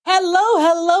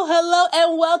hello,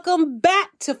 and welcome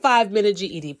back to 5-Minute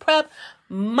GED Prep.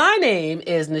 My name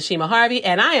is Nashima Harvey,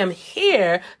 and I am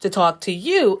here to talk to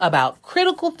you about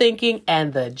critical thinking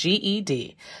and the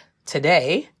GED.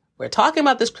 Today, we're talking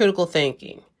about this critical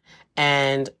thinking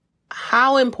and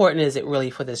how important is it really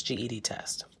for this GED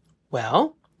test?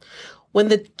 Well, when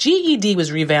the GED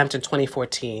was revamped in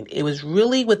 2014, it was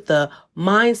really with the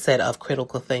mindset of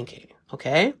critical thinking,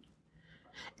 okay?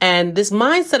 And this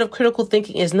mindset of critical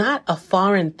thinking is not a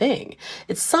foreign thing.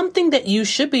 It's something that you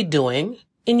should be doing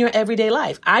in your everyday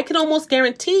life. I can almost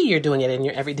guarantee you're doing it in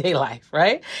your everyday life,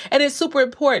 right? And it's super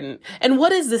important. And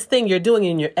what is this thing you're doing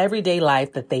in your everyday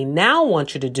life that they now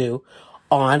want you to do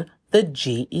on the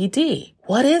GED?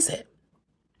 What is it?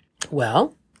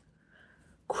 Well,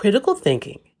 critical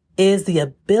thinking is the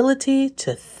ability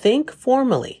to think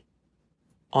formally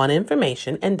on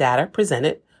information and data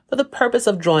presented for the purpose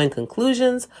of drawing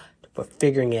conclusions, for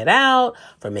figuring it out,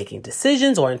 for making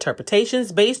decisions or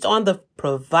interpretations based on the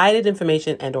provided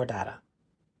information and or data.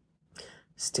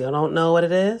 Still don't know what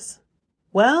it is?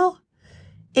 Well,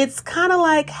 it's kind of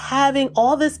like having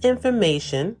all this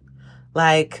information,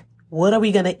 like what are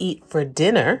we going to eat for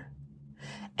dinner?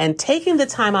 And taking the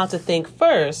time out to think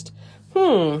first,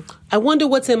 I wonder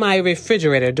what's in my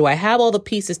refrigerator. Do I have all the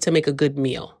pieces to make a good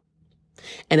meal?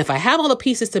 And if I have all the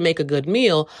pieces to make a good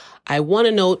meal, I want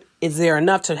to know, is there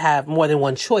enough to have more than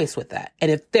one choice with that? And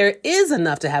if there is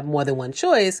enough to have more than one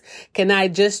choice, can I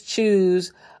just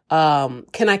choose, can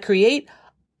I create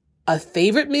a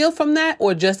favorite meal from that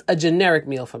or just a generic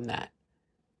meal from that?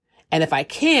 And if I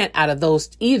can't, out of those,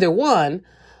 either one,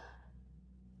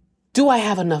 do I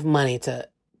have enough money to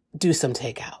do some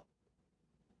takeout?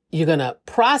 You're going to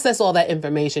process all that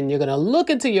information. You're going to look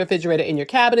into your refrigerator and your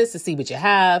cabinets to see what you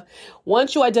have.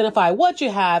 Once you identify what you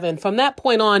have, and from that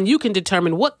point on, you can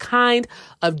determine what kind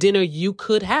of dinner you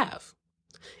could have.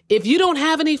 If you don't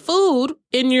have any food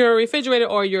in your refrigerator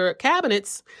or your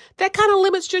cabinets, that kind of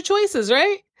limits your choices,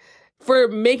 right? For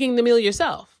making the meal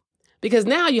yourself. Because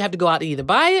now you have to go out and either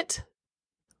buy it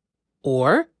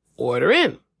or order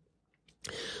in.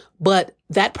 But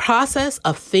that process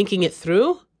of thinking it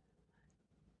through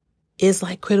is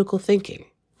like critical thinking.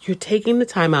 You're taking the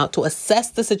time out to assess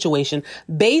the situation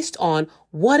based on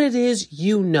what it is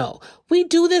you know. We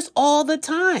do this all the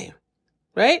time,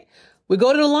 right? We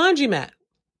go to the laundromat.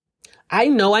 I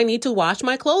know I need to wash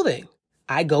my clothing.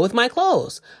 I go with my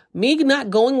clothes. Me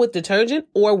not going with detergent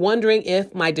or wondering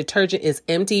if my detergent is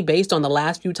empty based on the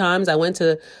last few times I went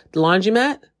to the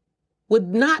laundromat would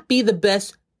not be the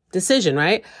best decision,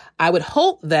 right? I would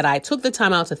hope that I took the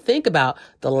time out to think about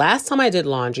the last time I did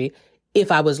laundry. If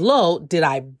I was low, did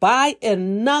I buy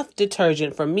enough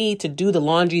detergent for me to do the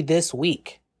laundry this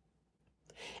week?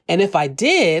 And if I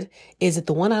did, is it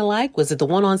the one I like? Was it the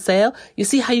one on sale? You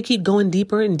see how you keep going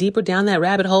deeper and deeper down that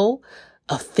rabbit hole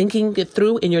of thinking it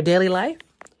through in your daily life?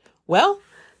 Well,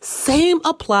 same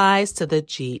applies to the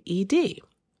GED,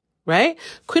 right?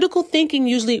 Critical thinking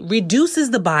usually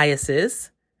reduces the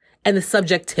biases and the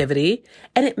subjectivity,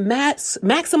 and it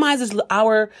maximizes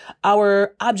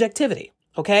our objectivity,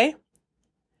 okay?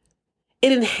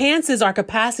 It enhances our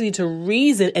capacity to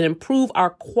reason and improve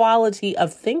our quality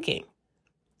of thinking.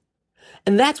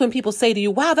 And that's when people say to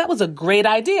you, wow, that was a great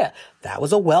idea. That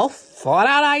was a well thought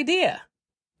out idea,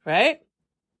 right?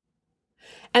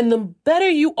 And the better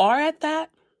you are at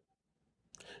that,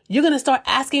 you're going to start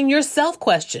asking yourself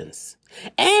questions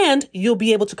and you'll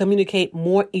be able to communicate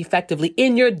more effectively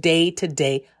in your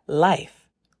day-to-day life.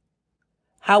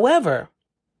 However,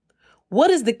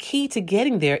 what is the key to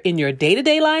getting there in your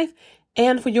day-to-day life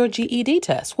and for your GED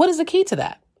test? What is the key to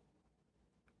that?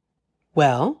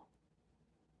 Well,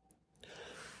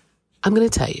 I'm going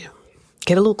to tell you.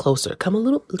 Get a little closer.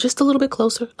 Come just a little bit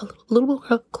closer. A little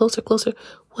bit closer.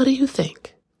 What do you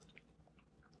think?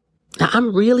 Now,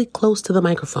 I'm really close to the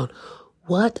microphone.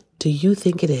 What do you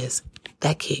think it is?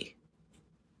 That key.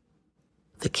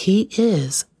 The key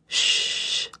is,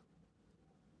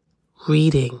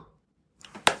 reading.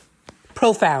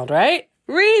 Profound, right?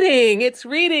 Reading. It's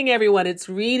reading, everyone. It's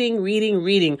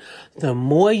reading. The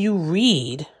more you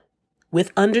read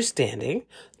with understanding,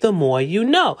 the more you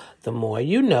know. The more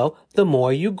you know, the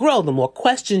more you grow. The more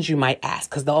questions you might ask,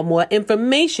 because the more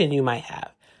information you might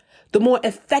have. The more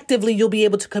effectively you'll be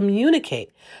able to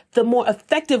communicate. The more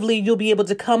effectively you'll be able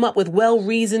to come up with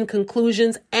well-reasoned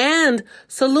conclusions and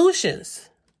solutions.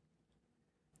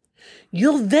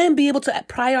 You'll then be able to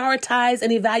prioritize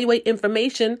and evaluate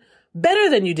information better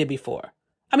than you did before.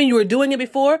 I mean, you were doing it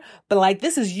before, but like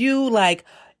this is you like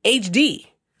HD.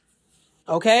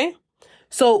 Okay?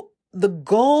 So the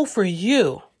goal for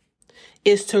you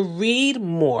is to read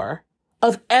more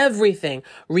of everything.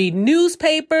 Read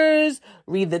newspapers,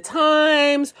 read the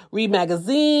Times, read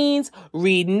magazines,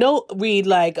 read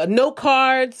note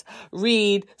cards,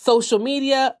 read social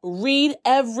media, read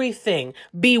everything.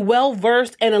 Be well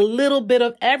versed in a little bit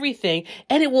of everything,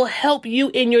 and it will help you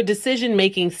in your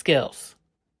decision-making skills.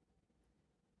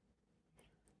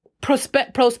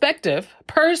 Perspective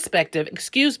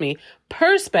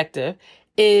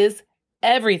is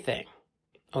everything.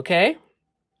 Okay?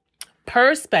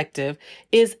 Perspective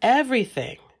is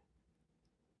everything.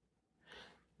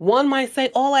 One might say,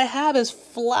 all I have is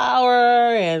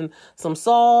flour and some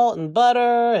salt and butter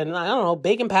and I don't know,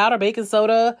 baking powder, baking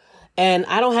soda, and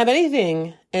I don't have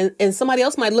anything. And somebody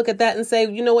else might look at that and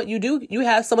say, you know what you do? You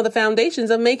have some of the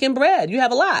foundations of making bread. You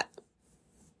have a lot.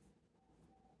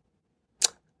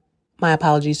 My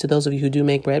apologies to those of you who do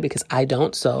make bread because I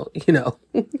don't. So,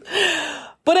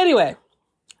 But anyway,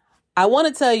 I want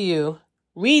to tell you,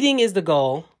 reading is the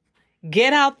goal.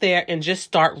 Get out there and just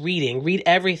start reading. Read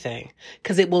everything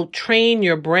because it will train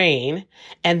your brain.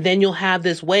 And then you'll have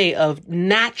this way of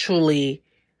naturally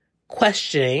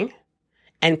questioning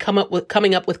and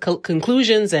coming up with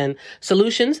conclusions and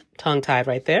solutions. Tongue tied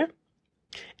right there.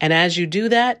 And as you do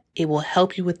that, it will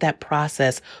help you with that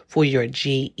process for your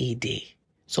GED.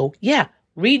 So yeah,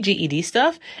 read GED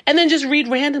stuff and then just read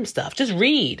random stuff. Just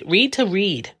read to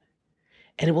read.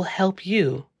 And it will help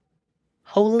you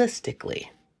holistically.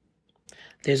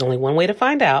 There's only one way to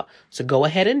find out, so go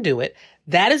ahead and do it.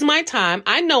 That is my time.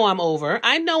 I know I'm over.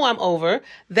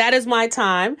 That is my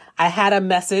time. I had a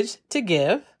message to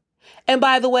give. And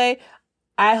by the way,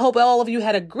 I hope all of you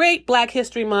had a great Black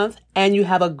History Month and you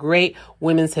have a great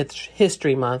Women's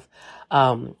History Month.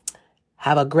 Have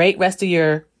a great rest of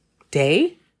your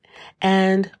day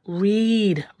and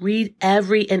read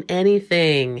every and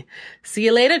anything. See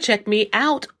you later. Check me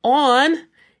out on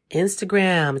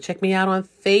Instagram. Check me out on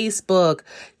Facebook.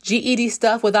 GED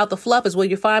Stuff Without the Fluff is where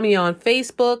you find me on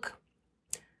Facebook.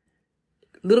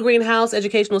 Little Greenhouse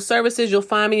Educational Services, you'll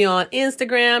find me on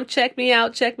Instagram. Check me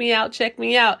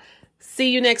out. See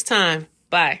you next time.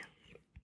 Bye.